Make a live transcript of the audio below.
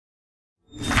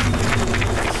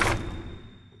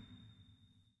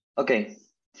Okay,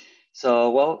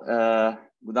 so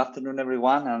good afternoon,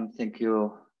 everyone, and thank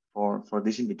you for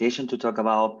this invitation to talk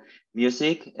about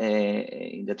music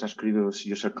in the Transkribus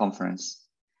user conference.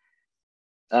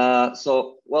 Let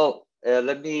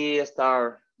me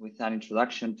start with an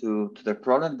introduction to the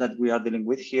problem that we are dealing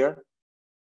with here.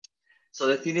 So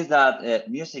the thing is that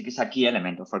music is a key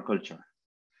element of our culture,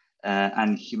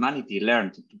 and humanity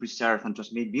learned to preserve and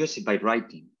transmit music by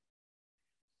writing.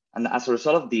 And as a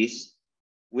result of this,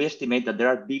 we estimate that there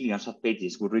are billions of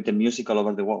pages with written music all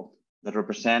over the world that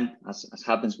represent, as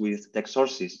happens with text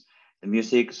sources, the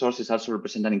music sources also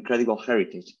represent an incredible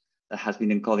heritage that has been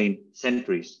encoding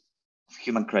centuries of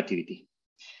human creativity.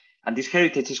 And this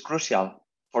heritage is crucial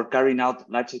for carrying out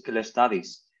large-scale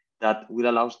studies that will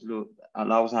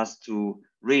allow us to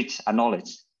reach a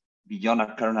knowledge beyond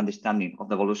our current understanding of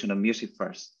the evolution of music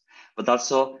first, but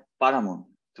also paramount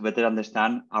to better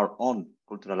understand our own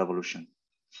cultural evolution.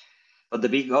 But the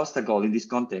big obstacle in this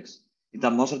context is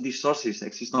that most of these sources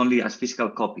exist only as physical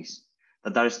copies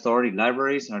that are stored in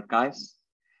libraries and archives.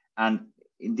 And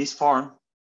in this form,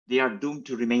 they are doomed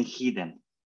to remain hidden.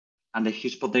 And the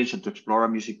huge potential to explore our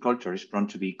music culture is prone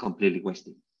to be completely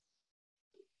wasted.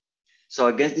 So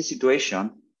against this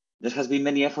situation, there has been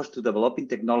many efforts to developing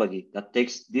technology that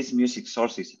takes these music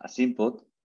sources as input,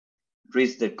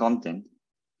 reads their content,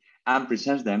 and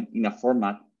presents them in a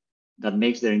format that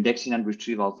makes their indexing and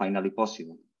retrieval finally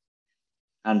possible.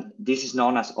 And this is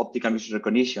known as optical music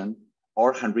recognition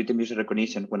or handwritten music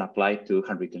recognition when applied to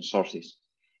handwritten sources,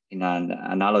 in an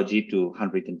analogy to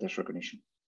handwritten text recognition.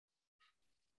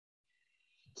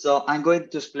 So I'm going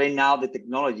to explain now the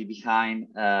technology behind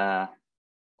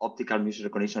optical music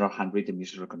recognition or handwritten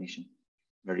music recognition,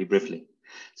 very briefly.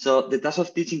 So the task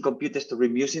of teaching computers to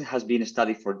read music has been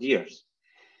studied for years.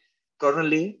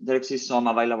 Currently, there exists some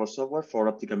available software for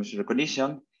optical music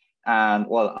recognition. And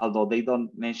well, although they don't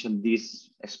mention this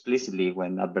explicitly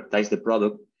when advertise the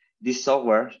product, these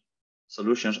software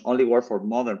solutions only work for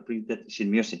modern printed sheet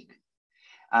music.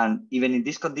 And even in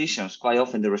these conditions, quite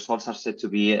often the results are said to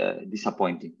be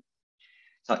disappointing.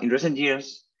 So in recent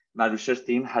years, my research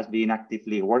team has been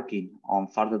actively working on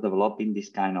further developing this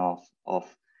kind of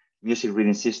music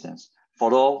reading systems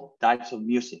for all types of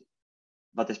music,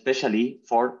 but especially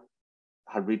for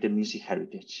handwritten music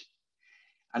heritage.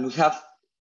 And we have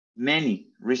many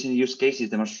recent use cases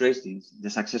demonstrating the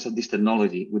success of this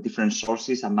technology with different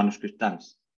sources and manuscript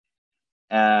types.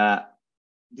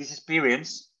 This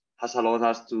experience has allowed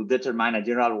us to determine a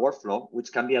general workflow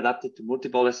which can be adapted to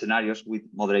multiple scenarios with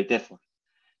moderate effort.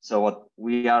 So what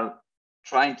we are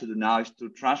trying to do now is to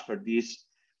transfer this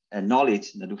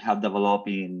knowledge that we have developed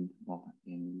in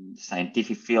the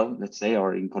scientific field, let's say,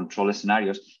 or in control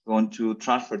scenarios. We want to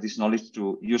transfer this knowledge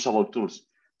to usable tools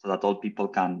so that all people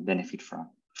can benefit from.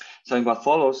 So in what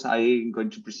follows, I'm going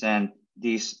to present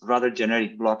these rather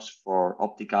generic blocks for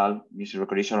optical music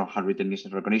recognition or handwritten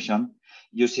music recognition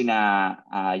using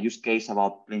a use case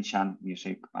about plain-chant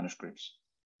music manuscripts.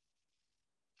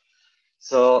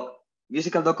 So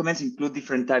musical documents include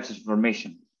different types of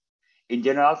information. In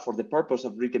general, for the purpose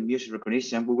of written music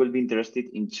recognition, we will be interested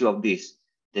in two of these: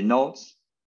 the notes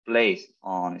placed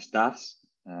on staff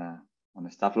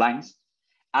lines,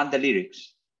 and the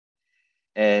lyrics,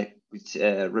 which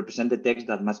represent the text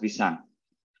that must be sung.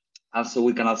 Also,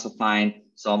 we can also find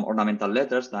some ornamental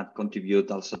letters that contribute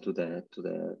also to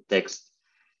the text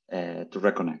to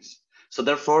recognize. So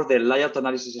therefore, the layout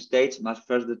analysis stage must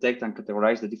first detect and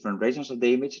categorize the different regions of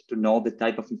the image to know the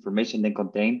type of information they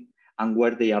contain and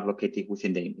where they are located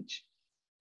within the image.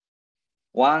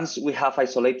 Once we have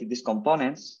isolated these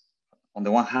components, on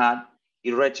the one hand,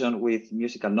 each region with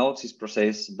musical notes is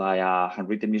processed by a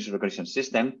handwritten music recognition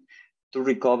system to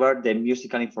recover the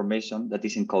musical information that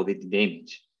is encoded in the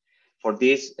image. For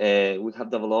this, we have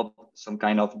developed some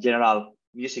kind of general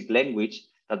music language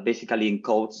that basically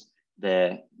encodes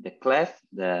the clef,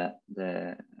 the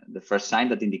first sign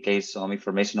that indicates some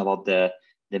information about the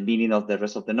meaning of the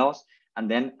rest of the notes, and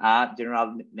then a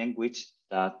general language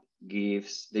that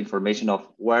gives the information of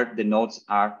where the notes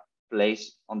are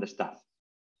placed on the staff.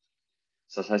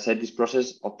 So as I said, this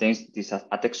process obtains this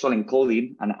a textual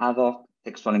encoding and ad hoc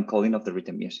textual encoding of the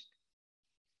written music.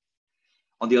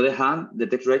 On the other hand, the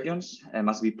text regions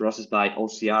must be processed by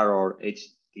OCR or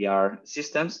HDR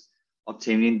systems,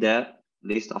 obtaining the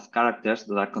list of characters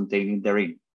that are contained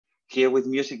therein. Here with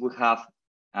music, we have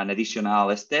an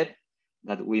additional step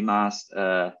that we must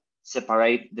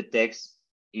separate the text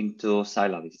into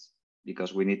syllables,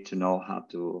 because we need to know how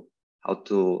to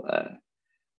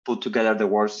put together the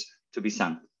words to be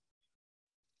sung.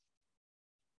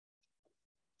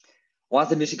 Once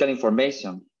the musical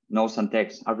information, notes and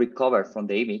text, are recovered from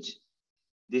the image,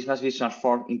 this must be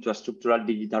transformed into a structural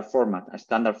digital format, a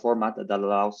standard format that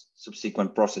allows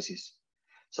subsequent processes.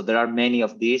 So there are many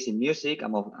of these in music.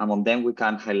 Among them, we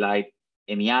can highlight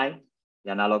MEI,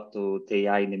 the analog to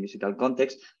TI in the musical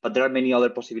context, but there are many other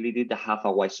possibilities that have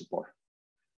a wide support.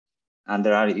 And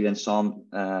there are even some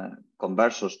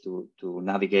converters to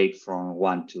navigate from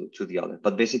one to the other.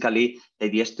 But basically, the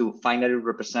idea is to finally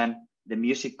represent the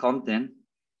music content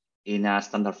in a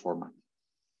standard format.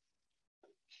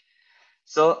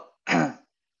 So,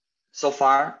 so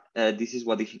far, this is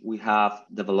what we have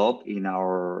developed in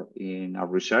our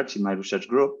research, in my research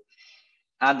group.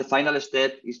 And the final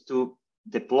step is to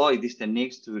deploy these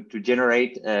techniques to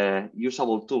generate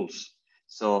usable tools.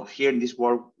 So here in this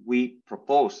work, we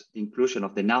propose the inclusion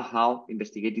of the know-how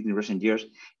investigated in recent years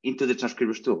into the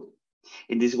Transkribus tool.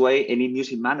 In this way, any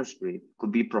music manuscript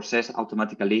could be processed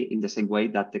automatically in the same way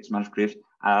that text manuscripts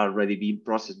are already being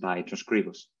processed by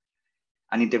Transkribus.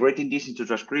 And integrating this into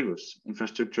Transkribus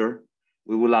infrastructure,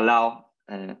 we will allow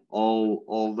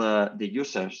all the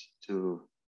users to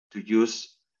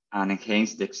use and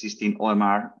enhance the existing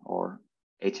OMR or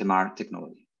HMR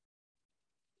technology.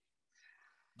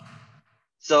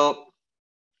 So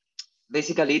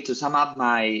basically, to sum up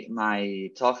my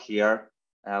talk here,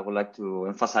 I would like to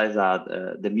emphasize that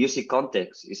the music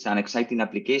context is an exciting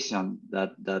application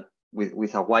that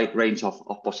with a wide range of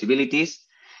possibilities.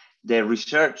 The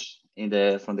research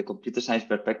from the computer science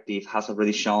perspective has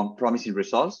already shown promising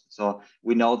results. So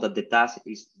we know that the task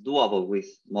is doable with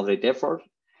moderate effort,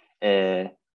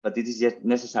 but it is yet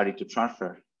necessary to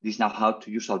transfer this know-how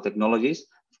to useful technologies.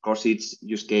 Of course, its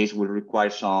use case will require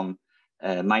some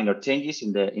minor changes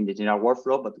in the general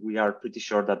workflow, but we are pretty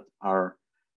sure that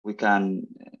we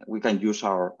can use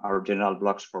our general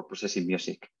blocks for processing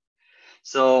music.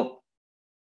 So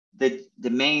the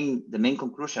main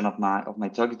conclusion of my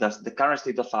talk is that the current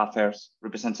state of affairs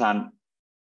represents a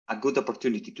good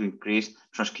opportunity to increase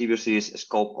Transkribus'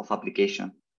 scope of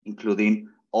application, including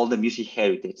all the music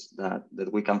heritage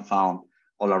that we can find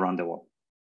all around the world.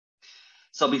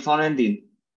 So before ending,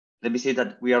 let me say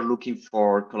that we are looking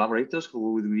for collaborators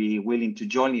who would be willing to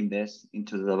join invest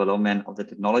into the development of the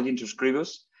technology in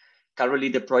Transkribus. Currently,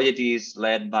 the project is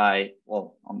led by,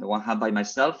 well, on the one hand, by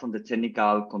myself from the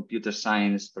technical computer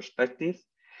science perspective,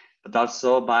 but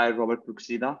also by Robert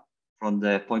Cruxida from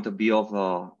the point of view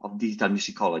of digital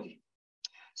musicology.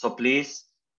 So please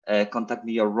contact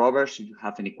me or Robert if you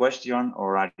have any question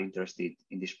or are interested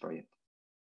in this project.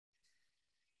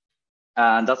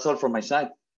 And that's all from my side.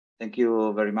 Thank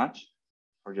you very much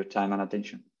for your time and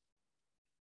attention.